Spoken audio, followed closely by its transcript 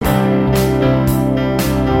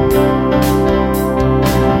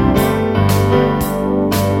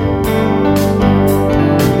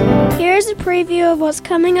what's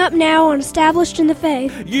coming up now on Established in the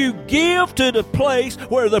Faith. You give to the place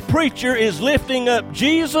where the preacher is lifting up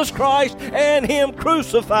Jesus Christ and Him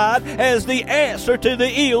crucified as the answer to the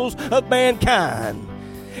ills of mankind.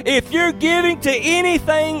 If you're giving to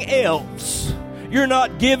anything else, you're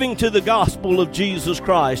not giving to the gospel of Jesus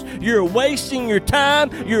Christ. You're wasting your time,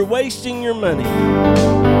 you're wasting your money.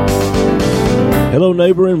 Hello,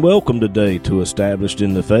 neighbor, and welcome today to Established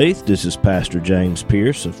in the Faith. This is Pastor James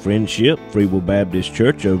Pierce of Friendship Free Will Baptist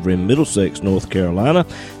Church over in Middlesex, North Carolina,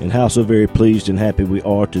 and how so very pleased and happy we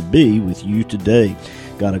are to be with you today.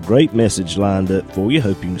 Got a great message lined up for you.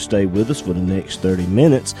 Hope you can stay with us for the next 30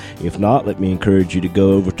 minutes. If not, let me encourage you to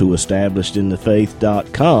go over to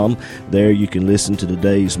establishedinthefaith.com. There you can listen to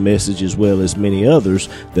today's message as well as many others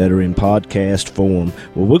that are in podcast form.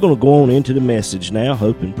 Well, we're going to go on into the message now.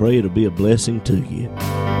 Hope and pray it'll be a blessing to you.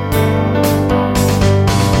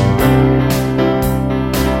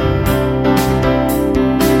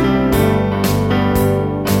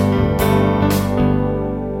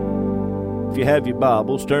 If you have your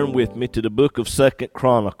Bibles, turn with me to the book of 2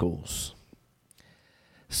 Chronicles.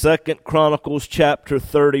 2 Chronicles chapter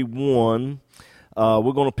 31.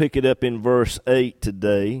 We're going to pick it up in verse 8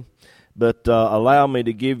 today. But allow me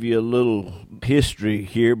to give you a little history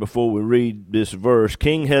here before we read this verse.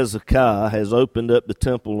 King Hezekiah has opened up the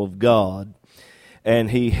temple of God,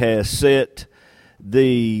 and he has set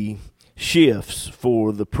the shifts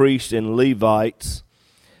for the priests and Levites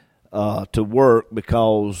to work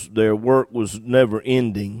because their work was never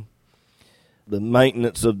ending. The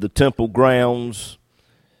maintenance of the temple grounds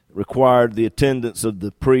required the attendance of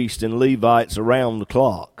the priests and Levites around the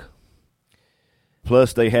clock.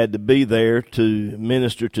 Plus, they had to be there to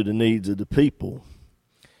minister to the needs of the people.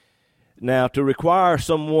 Now, to require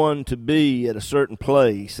someone to be at a certain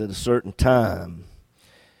place at a certain time,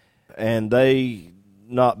 and they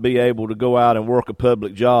not be able to go out and work a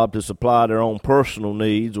public job to supply their own personal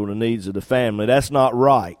needs or the needs of the family, that's not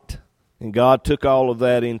right. And God took all of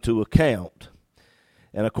that into account.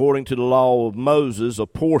 And according to the law of Moses, a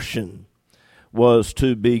portion was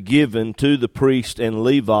to be given to the priests and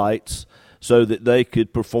Levites so that they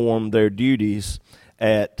could perform their duties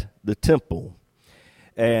at the temple.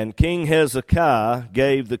 And King Hezekiah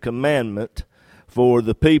gave the commandment for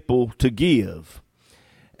the people to give.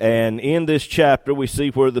 And in this chapter, we see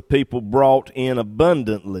where the people brought in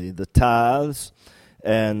abundantly the tithes,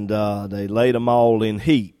 and they laid them all in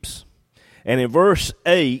heaps. And in verse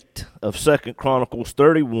 8 of 2 Chronicles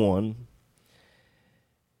 31,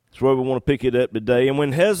 that's where we want to pick it up today. And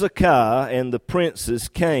when Hezekiah and the princes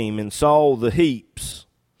came and saw the heaps,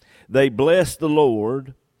 they blessed the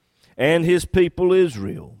Lord and his people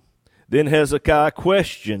Israel. Then Hezekiah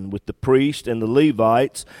questioned with the priests and the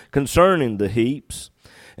Levites concerning the heaps.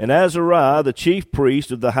 And Azariah, the chief priest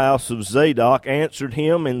of the house of Zadok, answered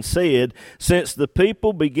him and said, Since the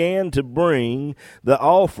people began to bring the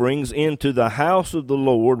offerings into the house of the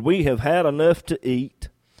Lord, we have had enough to eat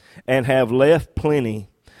and have left plenty.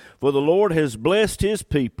 For the Lord has blessed his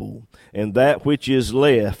people, and that which is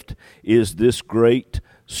left is this great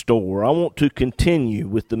store. I want to continue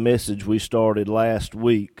with the message we started last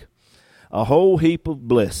week. A whole heap of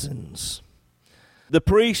blessings. The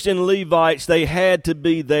priests and Levites, they had to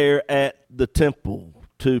be there at the temple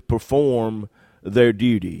to perform their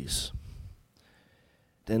duties.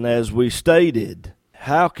 And as we stated,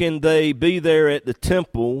 how can they be there at the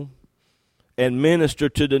temple and minister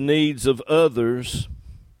to the needs of others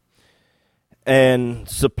and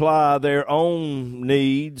supply their own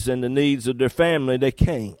needs and the needs of their family? They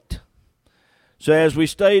can't. So as we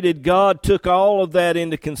stated, God took all of that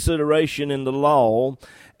into consideration in the law,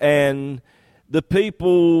 and the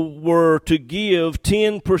people were to give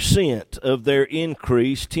 10% of their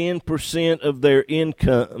increase, 10% of their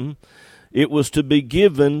income. It was to be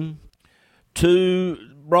given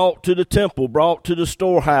brought to the temple, brought to the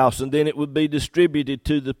storehouse, and then it would be distributed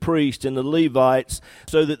to the priests and the Levites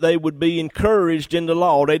so that they would be encouraged in the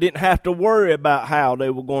law. They didn't have to worry about how they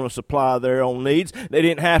were going to supply their own needs. They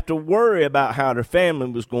didn't have to worry about how their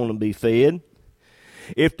family was going to be fed.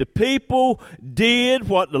 If the people did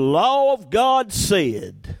what the law of God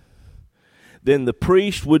said, then the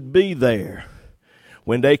priest would be there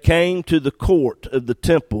when they came to the court of the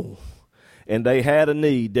temple and they had a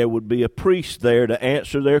need. There would be a priest there to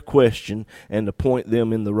answer their question and to point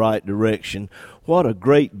them in the right direction. What a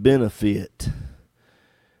great benefit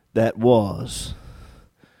that was.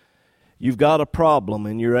 You've got a problem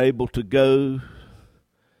and you're able to go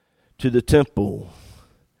to the temple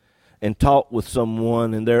and talk with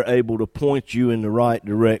someone, and they're able to point you in the right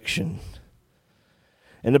direction.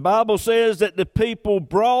 And the Bible says that the people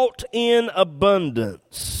brought in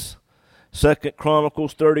abundance 2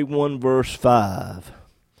 Chronicles 31, verse 5.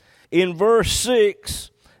 In verse 6,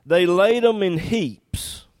 they laid them in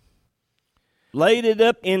heaps. Laid it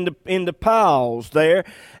up in the piles there.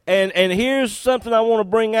 And here's something I want to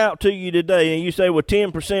bring out to you today. And you say, well,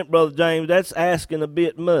 10%, Brother James, that's asking a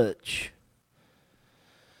bit much.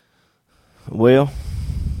 Well,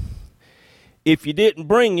 if you didn't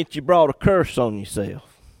bring it, you brought a curse on yourself.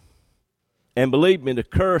 And believe me, the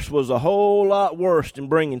curse was a whole lot worse than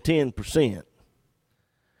bringing 10%.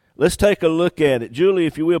 Let's take a look at it. Julie,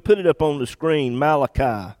 if you will, put it up on the screen.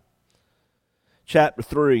 Malachi, chapter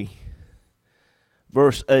 3,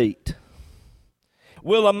 verse 8.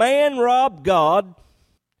 Will a man rob God?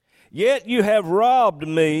 Yet you have robbed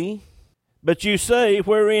me. But you say,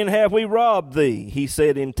 wherein have we robbed thee? He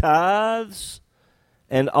said, in tithes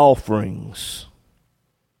and offerings.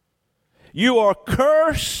 You are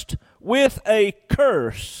cursed with a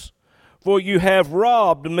curse, for you have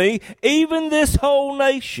robbed me, even this whole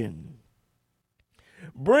nation.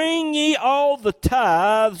 Bring ye all the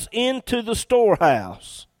tithes into the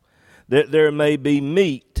storehouse, that there may be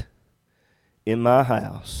meat in my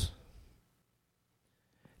house.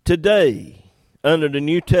 Today, under the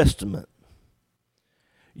New Testament,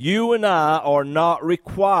 you and I are not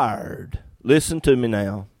required, listen to me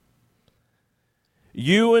now,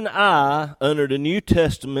 you and I, under the New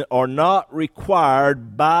Testament, are not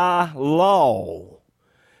required by law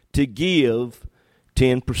to give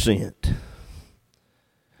 10%.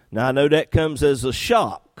 Now, I know that comes as a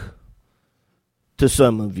shock to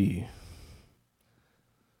some of you.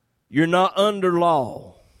 You're not under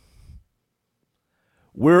law.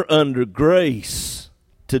 We're under grace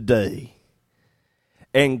today.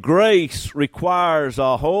 And grace requires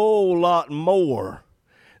a whole lot more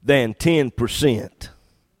than 10%.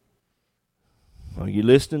 Are you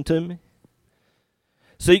listening to me?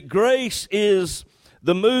 See, grace is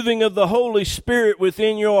the moving of the Holy Spirit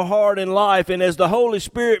within your heart and life. And as the Holy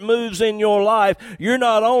Spirit moves in your life, you're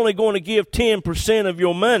not only going to give 10% of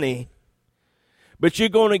your money, but you're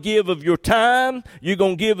going to give of your time, you're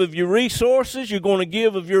going to give of your resources, you're going to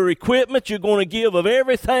give of your equipment, you're going to give of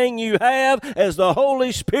everything you have as the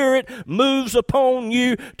Holy Spirit moves upon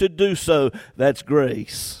you to do so. That's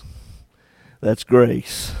grace. That's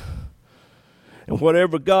grace. And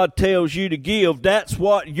whatever God tells you to give, that's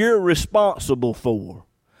what you're responsible for.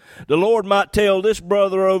 The Lord might tell this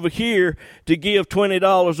brother over here to give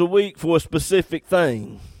 $20 a week for a specific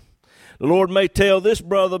thing. The Lord may tell this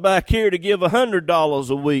brother back here to give $100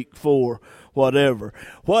 a week for whatever.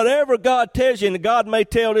 Whatever God tells you, and God may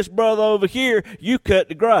tell this brother over here, you cut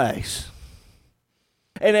the grass.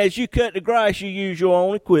 And as you cut the grass, you use your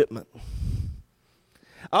own equipment.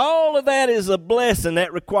 All of that is a blessing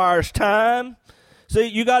that requires time. See,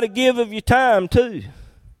 you got to give of your time too.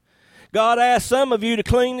 God asked some of you to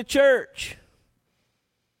clean the church.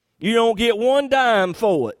 You don't get one dime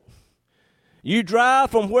for it. You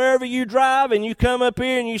drive from wherever you drive and you come up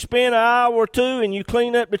here and you spend an hour or two and you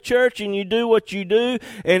clean up the church and you do what you do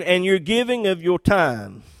and you're giving of your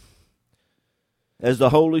time as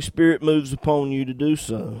the Holy Spirit moves upon you to do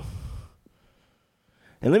so.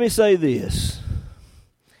 And let me say this.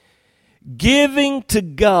 Giving to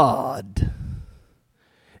God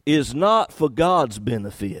is not for God's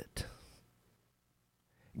benefit.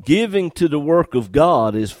 Giving to the work of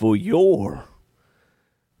God is for your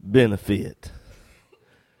benefit.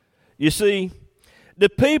 You see, the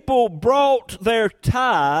people brought their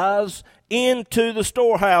tithes into the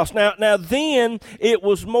storehouse. Now then it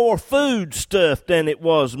was more food stuff than it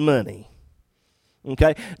was money.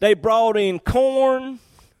 Okay? They brought in corn,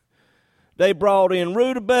 they brought in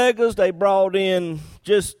rutabagas, they brought in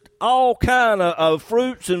just all kind of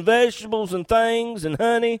fruits and vegetables and things and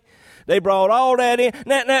honey. They brought all that in.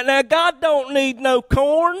 Now God don't need no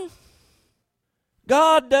corn.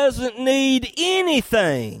 God doesn't need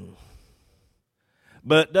anything.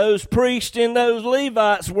 But those priests and those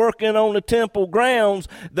Levites working on the temple grounds,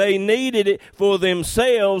 they needed it for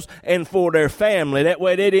themselves and for their family. That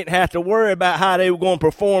way they didn't have to worry about how they were going to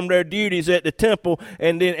perform their duties at the temple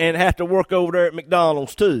and have to work over there at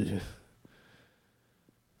McDonald's too.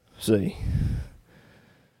 See.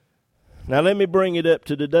 Now let me bring it up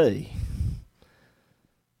to today.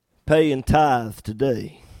 Paying tithe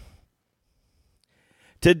today.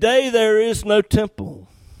 Today there is no temple.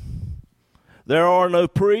 There are no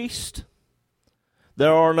priests.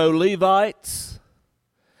 There are no Levites.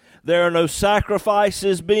 There are no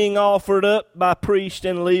sacrifices being offered up by priests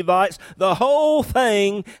and Levites. The whole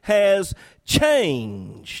thing has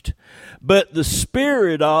changed. But the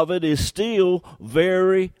spirit of it is still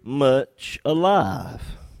very much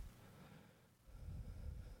alive.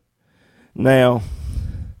 Now,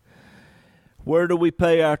 Where do we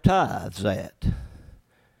pay our tithes at?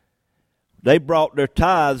 They brought their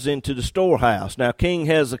tithes into the storehouse. Now, King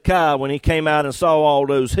Hezekiah, when he came out and saw all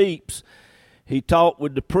those heaps, he talked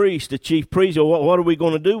with the priest, the chief priest. Well, what are we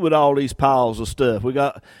going to do with all these piles of stuff? We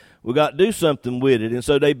got to do something with it. And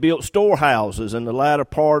so they built storehouses. And the latter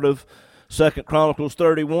part of 2 Chronicles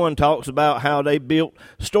 31 talks about how they built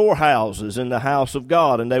storehouses in the house of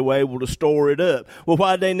God, and they were able to store it up. Well,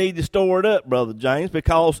 why did they need to store it up, Brother James?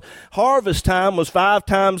 Because harvest time was 5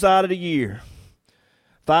 times out of the year.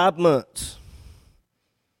 5 months.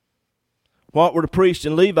 What were the priests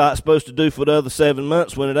and Levites supposed to do for the other 7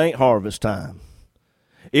 months when it ain't harvest time?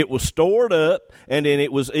 It was stored up, and then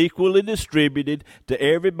it was equally distributed to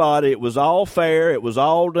everybody. It was all fair. It was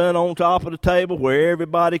all done on top of the table where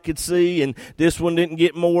everybody could see, and this one didn't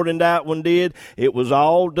get more than that one did. It was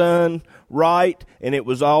all done right, and it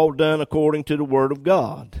was all done according to the Word of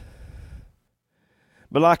God.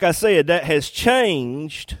 But like I said, that has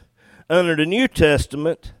changed under the New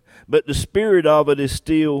Testament, but the spirit of it is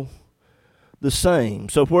still the same.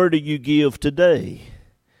 So where do you give today?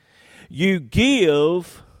 You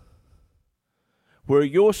give where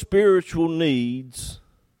your spiritual needs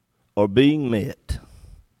are being met.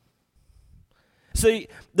 See,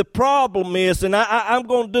 the problem is, and I'm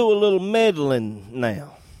going to do a little meddling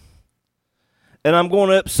now, and I'm going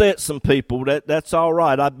to upset some people. That's all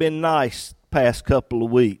right. I've been nice past couple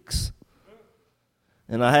of weeks.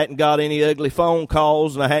 And I hadn't got any ugly phone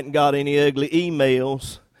calls, and I hadn't got any ugly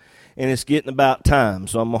emails, and it's getting about time,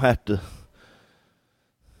 so I'm going to have to.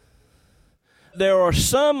 There are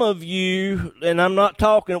some of you, and I'm not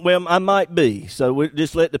talking, well, I might be, so we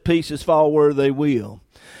just let the pieces fall where they will.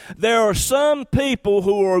 There are some people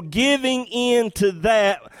who are giving in to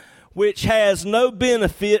that which has no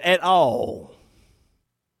benefit at all.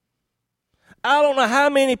 I don't know how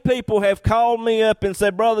many people have called me up and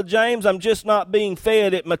said, Brother James, I'm just not being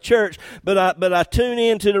fed at my church, but I tune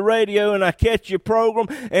into the radio and I catch your program,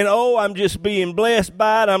 and I'm just being blessed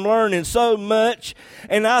by it. I'm learning so much,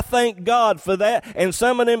 and I thank God for that. And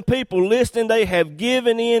some of them people listening, they have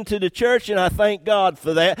given in to the church, and I thank God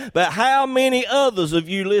for that. But how many others of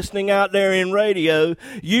you listening out there in radio,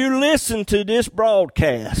 you listen to this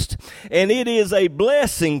broadcast, and it is a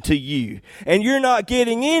blessing to you, and you're not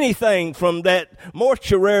getting anything from that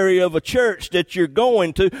mortuary of a church that you're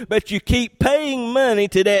going to, but you keep paying money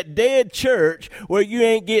to that dead church where you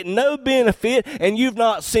ain't getting no benefit, and you've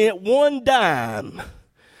not sent one dime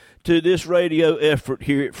to this radio effort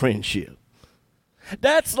here at Friendship.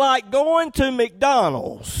 That's like going to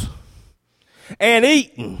McDonald's and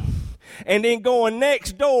eating, and then going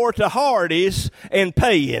next door to Hardee's and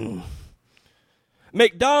paying.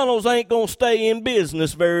 McDonald's ain't going to stay in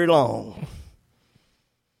business very long.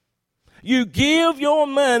 You give your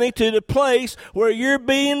money to the place where you're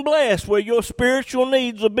being blessed, where your spiritual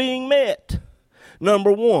needs are being met.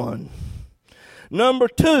 Number one. Number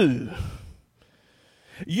two,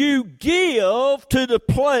 you give to the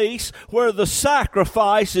place where the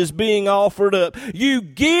sacrifice is being offered up. You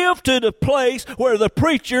give to the place where the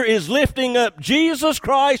preacher is lifting up Jesus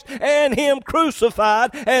Christ and Him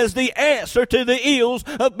crucified as the answer to the ills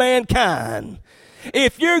of mankind.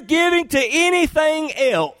 If you're giving to anything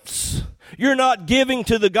else, you're not giving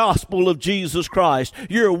to the gospel of Jesus Christ.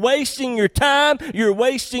 You're wasting your time. You're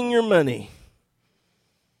wasting your money.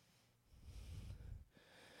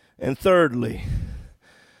 And thirdly,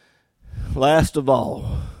 last of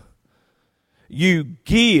all, you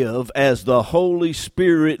give as the Holy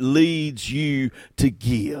Spirit leads you to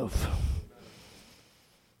give.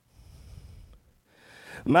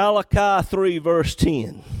 Malachi 3 verse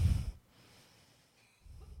 10.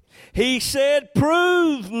 He said,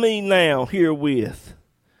 prove me now herewith,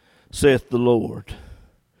 saith the Lord,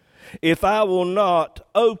 if I will not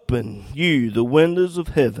open you the windows of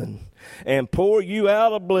heaven and pour you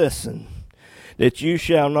out a blessing, that you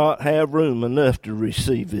shall not have room enough to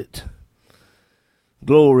receive it.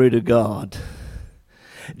 Glory to God.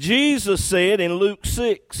 Jesus said in Luke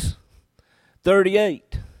 6:38,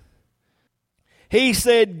 He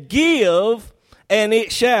said, give, and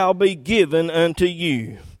it shall be given unto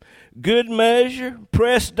you. Good measure,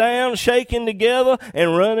 pressed down, shaken together,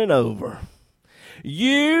 and running over.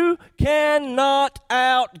 You cannot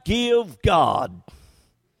outgive God.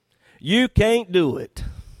 You can't do it.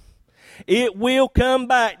 It will come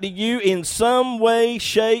back to you in some way,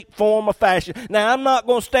 shape, form, or fashion. Now, I'm not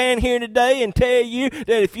going to stand here today and tell you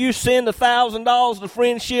that if you send $1,000 to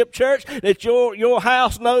Friendship Church, that your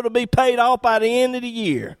house note will be paid off by the end of the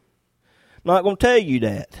year. I'm not going to tell you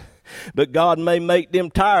that. But God may make them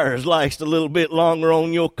tires last a little bit longer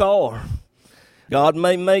on your car. God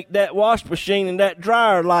may make that wash machine and that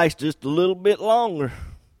dryer last just a little bit longer.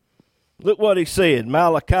 Look what he said,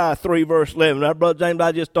 Malachi 3 verse 11. Now, Brother James,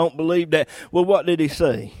 I just don't believe that. Well, what did he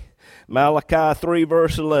say? Malachi 3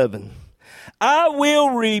 verse 11. I will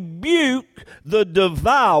rebuke the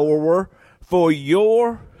devourer for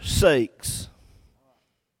your sakes,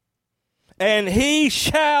 and he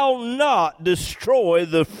shall not destroy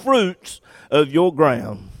the fruits of your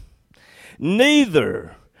ground.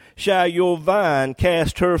 Neither shall your vine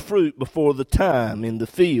cast her fruit before the time in the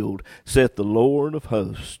field, saith the Lord of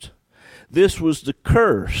hosts. This was the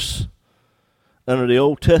curse under the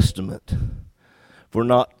Old Testament for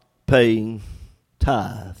not paying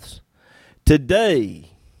tithes.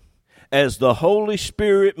 Today, as the Holy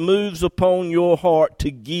Spirit moves upon your heart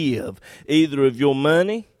to give, either of your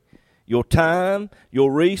money, your time,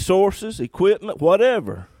 your resources, equipment,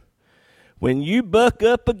 whatever, when you buck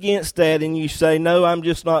up against that and you say, no, I'm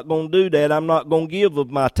just not going to do that, I'm not going to give of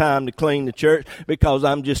my time to clean the church because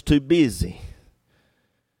I'm just too busy,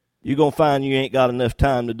 you're going to find you ain't got enough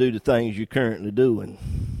time to do the things you're currently doing.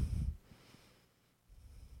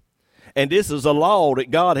 And this is a law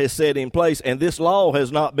that God has set in place, and this law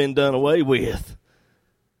has not been done away with.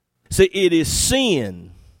 See, it is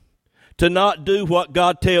sin to not do what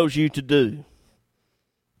God tells you to do.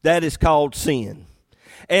 That is called sin.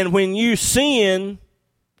 And when you sin,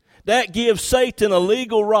 that gives Satan a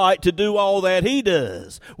legal right to do all that he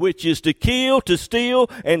does, which is to kill, to steal,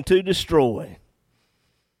 and to destroy.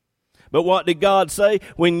 But what did God say?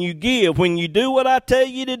 When you give, when you do what I tell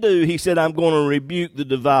you to do, he said, I'm going to rebuke the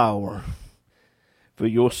devourer for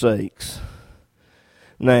your sakes.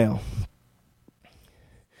 Now,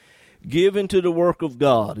 giving to the work of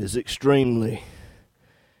God is extremely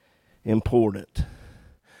important.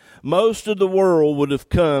 Most of the world would have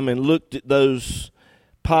come and looked at those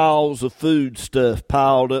piles of food stuff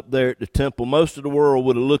piled up there at the temple. Most of the world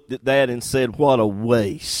would have looked at that and said, what a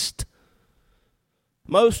waste.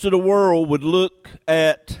 Most of the world would look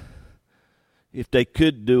at, if they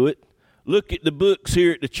could do it, look at the books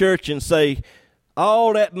here at the church and say,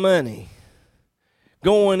 all that money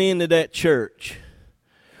going into that church,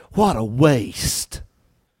 what a waste.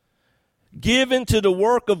 Giving to the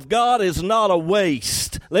work of God is not a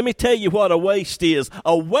waste. Let me tell you what a waste is.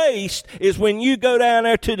 A waste is when you go down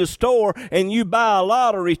there to the store and you buy a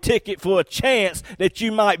lottery ticket for a chance that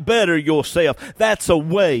you might better yourself. That's a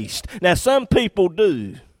waste. Now, some people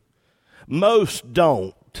do. Most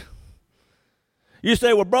don't. You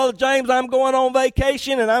say, well, Brother James, I'm going on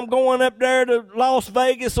vacation and I'm going up there to Las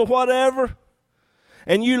Vegas or whatever.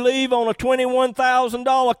 And you leave on a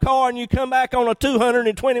 $21,000 car and you come back on a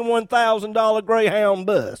 $221,000 Greyhound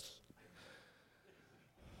bus.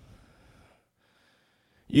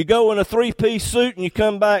 You go in a three-piece suit and you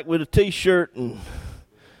come back with a T-shirt and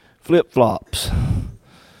flip-flops.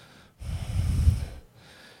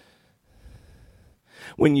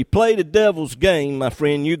 When you play the devil's game, my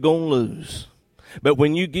friend, you're going to lose. But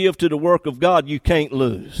when you give to the work of God, you can't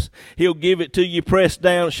lose. He'll give it to you pressed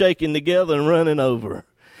down, shaken together, and running over.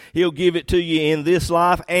 He'll give it to you in this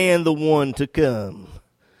life and the one to come.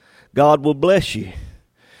 God will bless you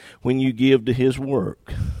when you give to his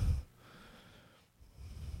work.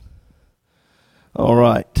 All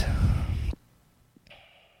right.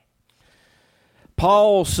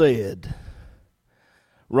 Paul said,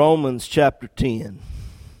 Romans chapter 10,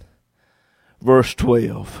 verse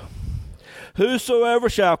 12, whosoever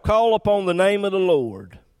shall call upon the name of the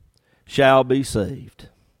Lord shall be saved.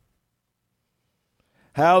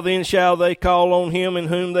 How then shall they call on him in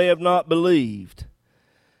whom they have not believed?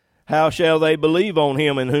 How shall they believe on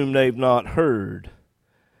him in whom they have not heard?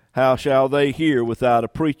 How shall they hear without a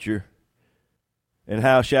preacher? And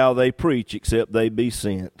how shall they preach except they be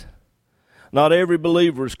sent? Not every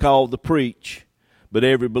believer is called to preach, but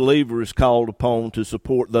every believer is called upon to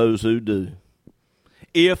support those who do,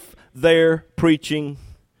 if they're preaching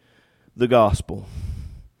the gospel.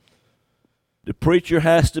 The preacher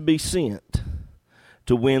has to be sent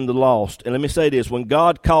to win the lost. And let me say this, when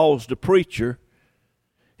God calls the preacher,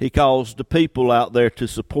 he calls the people out there to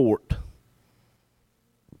support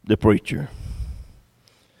the preacher.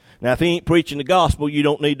 Now, if he ain't preaching the gospel, you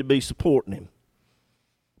don't need to be supporting him.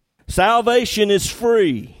 Salvation is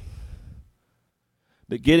free,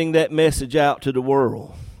 but getting that message out to the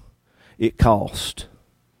world, it costs.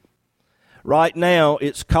 Right now,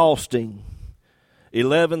 it's costing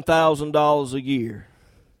 $11,000 a year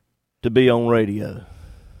to be on radio.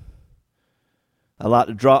 I like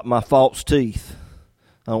to drop my false teeth.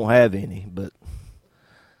 I don't have any, but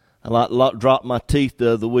I like to drop my teeth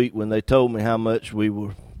the other week when they told me how much we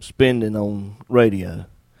were spending on radio.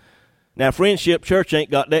 Now, Friendship Church ain't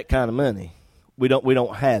got that kind of money. we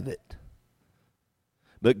don't have it.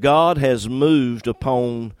 But God has moved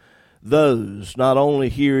upon those, not only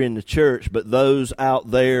here in the church, but those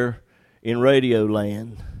out there in Radio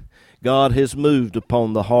Land. God has moved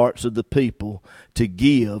upon the hearts of the people to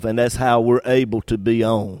give, and that's how we're able to be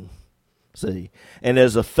on. See? And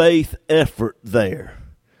there's a faith effort there.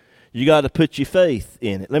 You got to put your faith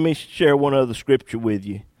in it. Let me share one other scripture with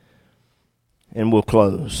you, and we'll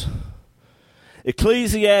close.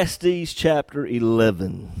 Ecclesiastes chapter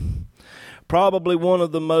 11. Probably one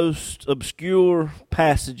of the most obscure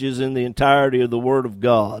passages in the entirety of the Word of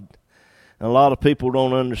God. And a lot of people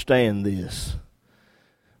don't understand this.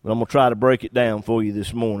 But I'm going to try to break it down for you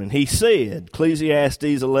this morning. He said, Ecclesiastes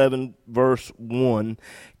 11 verse 1,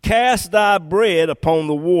 "Cast thy bread upon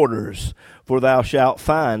the waters, for thou shalt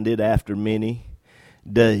find it after many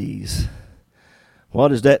days."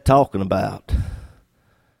 What is that talking about?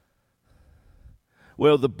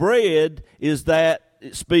 Well, the bread is that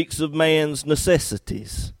it speaks of man's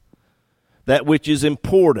necessities, that which is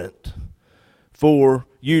important for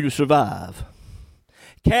you to survive.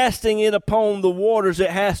 Casting it upon the waters,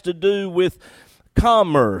 it has to do with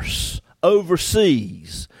commerce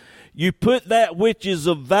overseas. You put that which is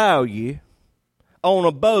of value on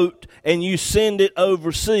a boat and you send it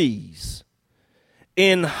overseas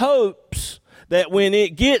in hopes that when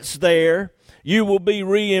it gets there, you will be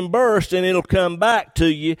reimbursed and it'll come back to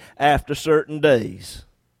you after certain days.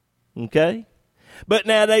 Okay? But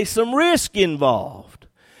now there's some risk involved.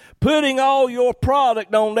 Putting all your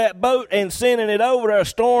product on that boat and sending it over there, a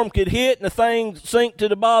storm could hit and the thing sink to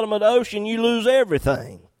the bottom of the ocean, you lose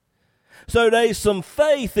everything. So there's some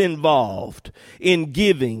faith involved in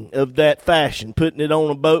giving of that fashion, putting it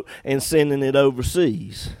on a boat and sending it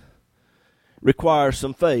overseas. Requires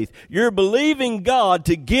some faith. You're believing God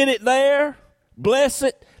to get it there, bless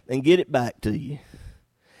it, and get it back to you.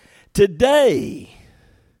 Today,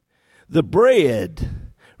 the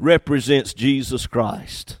bread represents Jesus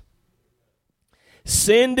Christ.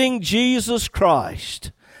 Sending Jesus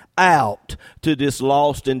Christ out to this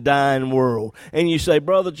lost and dying world. And you say,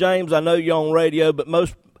 Brother James, I know you're on radio, but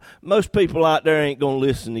most people out there ain't going to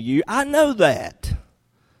listen to you. I know that.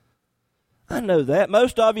 I know that.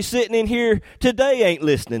 Most of you sitting in here today ain't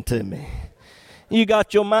listening to me. You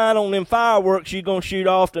got your mind on them fireworks you're going to shoot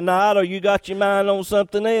off tonight, or you got your mind on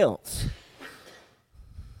something else.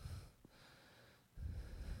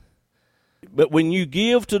 But when you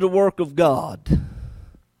give to the work of God,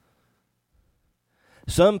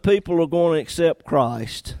 some people are going to accept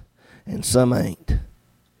Christ and some ain't.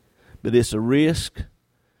 But it's a risk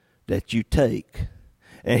that you take.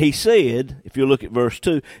 And he said, if you look at verse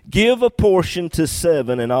 2, give a portion to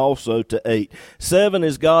 7 and also to 8. 7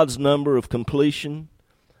 is God's number of completion,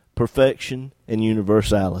 perfection, and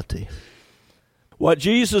universality. What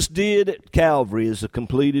Jesus did at Calvary is a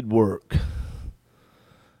completed work.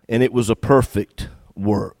 And it was a perfect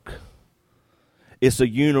work. It's a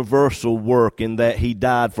universal work in that he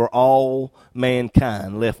died for all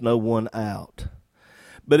mankind, left no one out.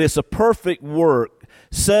 But it's a perfect work.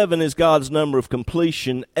 7 is God's number of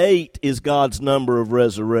completion. 8 is God's number of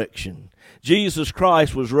resurrection. Jesus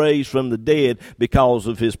Christ was raised from the dead because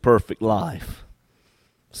of his perfect life.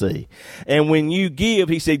 See? And when you give,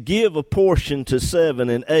 he said, give a portion to 7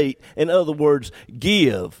 and 8. In other words,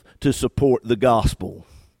 give to support the gospel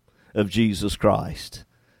of Jesus Christ.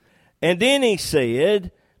 And then he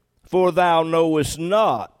said, for thou knowest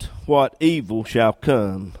not what evil shall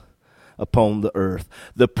come upon the earth.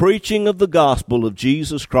 The preaching of the gospel of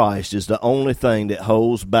Jesus Christ is the only thing that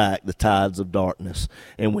holds back the tides of darkness.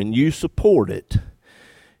 And when you support it,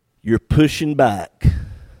 you're pushing back.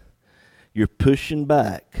 You're pushing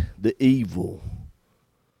back the evil.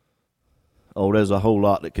 Oh, there's a whole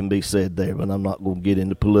lot that can be said there, but I'm not going to get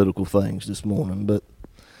into political things this morning. But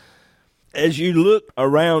as you look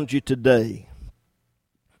around you today,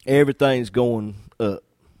 everything's going up.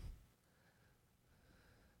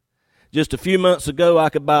 Just a few months ago, I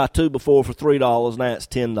could buy a 2x4 for $3. Now it's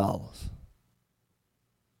 $10.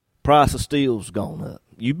 Price of steel's gone up.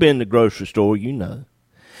 You've been to the grocery store, you know.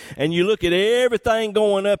 And you look at everything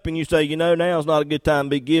going up and you say, you know, now's not a good time to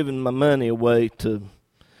be giving my money away to.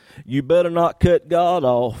 You better not cut God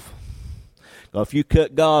off. If you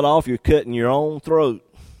cut God off, you're cutting your own throat.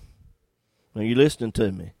 Are you listening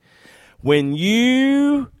to me? When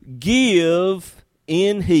you give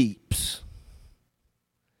in heaps,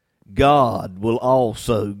 God will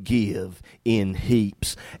also give in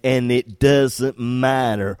heaps. And it doesn't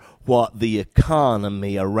matter what the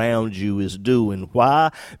economy around you is doing.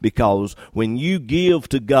 Why? Because when you give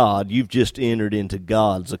to God, you've just entered into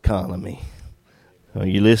God's economy. Are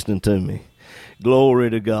you listening to me? Glory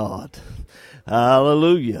to God.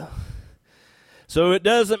 Hallelujah. So it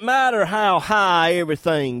doesn't matter how high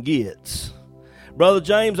everything gets. Brother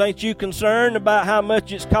James, ain't you concerned about how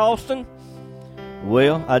much it's costing?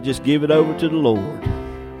 Well, I just give it over to the Lord.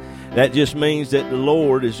 That just means that the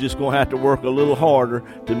Lord is just going to have to work a little harder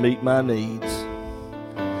to meet my needs.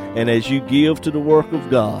 And as you give to the work of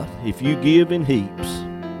God, if you give in heaps,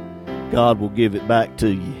 God will give it back to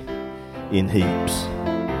you in heaps.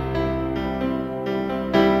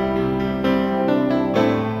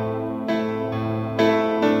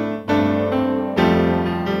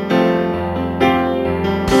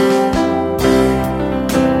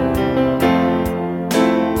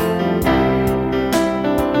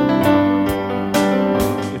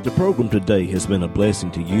 The program today has been a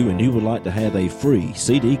blessing to you, and you would like to have a free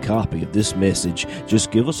CD copy of this message,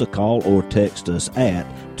 just give us a call or text us at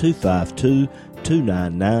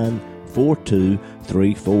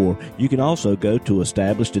 252-299-4234. You can also go to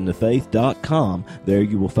establishedinthefaith.com. There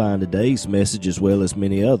you will find today's message as well as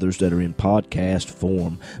many others that are in podcast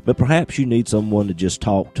form. But perhaps you need someone to just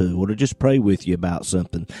talk to or to just pray with you about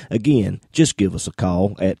something. Again, just give us a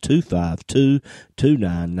call at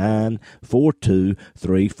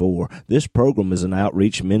 252-299-4234. This program is an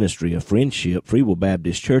outreach ministry of Friendship Free Will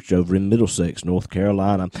Baptist Church over in Middlesex, North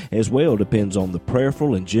Carolina. As well depends on the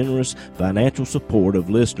prayerful and generous financial support of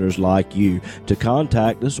listeners like you. To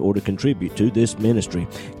contact us or to contribute to this ministry,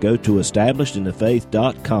 go to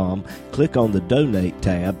establishedinthefaith.com, click on the Donate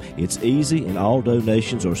tab. It's easy and all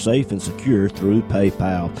donations are safe and secure through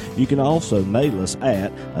PayPal. You can also mail us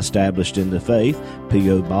at Established in the Faith,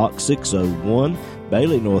 P.O. Box 601,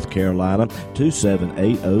 Bailey, North Carolina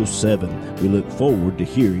 27807. We look forward to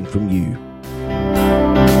hearing from you.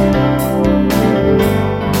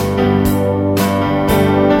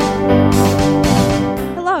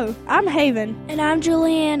 I'm Haven. And I'm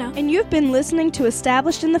Juliana. And you've been listening to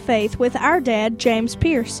Established in the Faith with our dad, James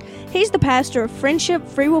Pierce. He's the pastor of Friendship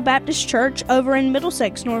Free Will Baptist Church over in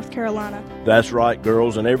Middlesex, North Carolina. That's right,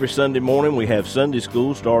 girls. And every Sunday morning we have Sunday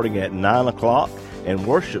school starting at 9 o'clock and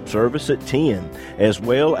worship service at 10, as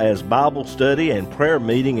well as Bible study and prayer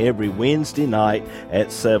meeting every Wednesday night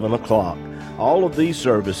at 7 o'clock. All of these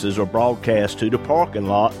services are broadcast to the parking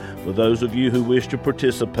lot for those of you who wish to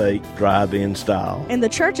participate drive-in style. And the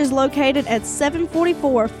church is located at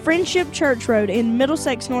 744 Friendship Church Road in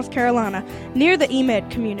Middlesex, North Carolina, near the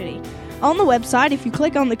EMED community. On the website, if you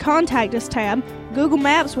click on the Contact Us tab, Google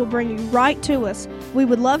Maps will bring you right to us. We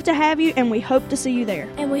would love to have you, and we hope to see you there.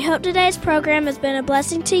 And we hope today's program has been a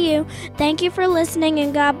blessing to you. Thank you for listening,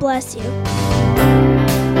 and God bless you.